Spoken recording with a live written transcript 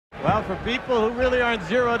Well, for people who really aren't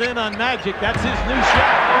zeroed in on Magic, that's his new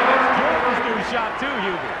shot. Oh, that's Jordan's new shot too,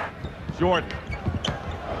 Hubert. Jordan.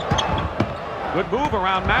 Good move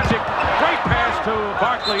around Magic. Great pass to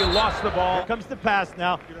Barkley, lost the ball. Here comes the pass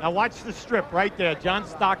now. Now watch the strip right there. John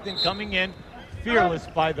Stockton coming in. Fearless,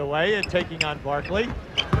 by the way, and taking on Barkley.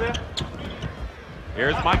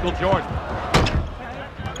 Here's Michael Jordan.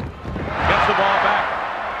 Gets the ball back.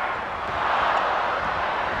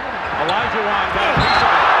 Olajuwon got a piece of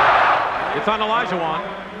it. It's on Olajuwon.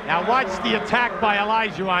 Now watch the attack by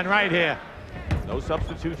Olajuwon right here. No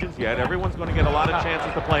substitutions yet. Everyone's going to get a lot of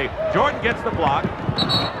chances to play. Jordan gets the block.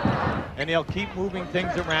 And he'll keep moving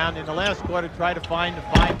things around in the last quarter, try to find the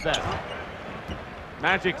five best.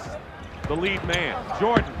 Magic's the lead man.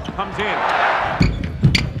 Jordan comes in.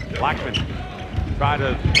 Blackman try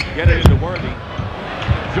to get it into Worthy.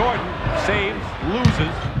 Jordan saves,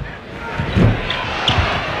 loses.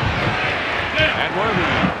 And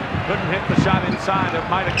Worthy couldn't hit the shot inside. It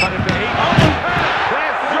might have cut it to 8. Oh,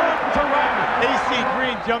 that's Jordan to Rodman. AC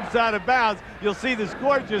Green jumps out of bounds. You'll see this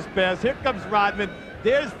gorgeous pass. Here comes Rodman.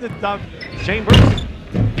 There's the dunk. Chambers.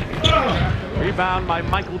 Rebound by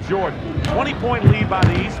Michael Jordan. 20-point lead by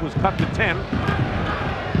the East was cut to 10.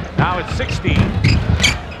 Now it's 16.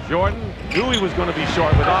 Jordan knew he was going to be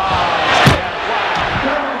short with it.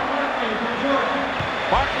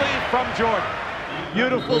 Barkley from Jordan.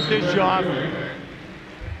 Beautiful dish off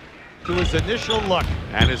to his initial look.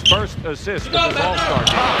 And his first assist of his All-Star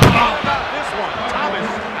game. How about this one? Thomas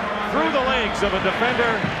through the legs of a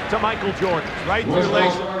defender to Michael Jordan. Right through the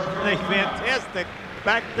legs. A fantastic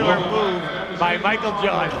backdoor move by Michael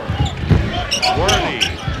Jordan. Worthy.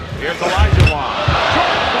 Here's Olajuwon.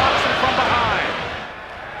 Jordan blocks it from behind.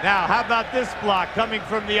 Now, how about this block coming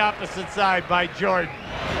from the opposite side by Jordan?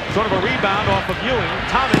 Sort of a rebound off of Ewing.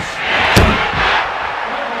 Thomas.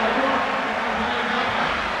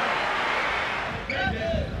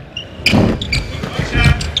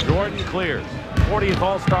 Jordan clears. 40th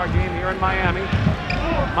All-Star game here in Miami.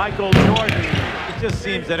 Michael Jordan. It just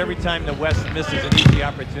seems that every time the West misses an easy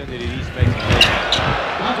opportunity, the East makes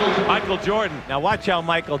it. Michael Jordan. Now watch how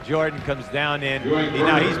Michael Jordan comes down in.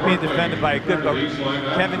 Now he's being defended by a good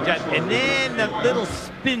Kevin Johnson. And then the little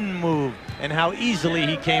spin move and how easily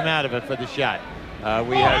he came out of it for the shot.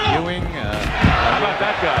 We have Ewing. How about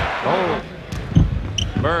that guy?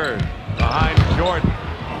 Oh. Bird behind Jordan.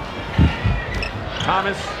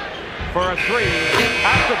 Thomas for a three.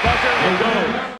 At the buzzer, it goes.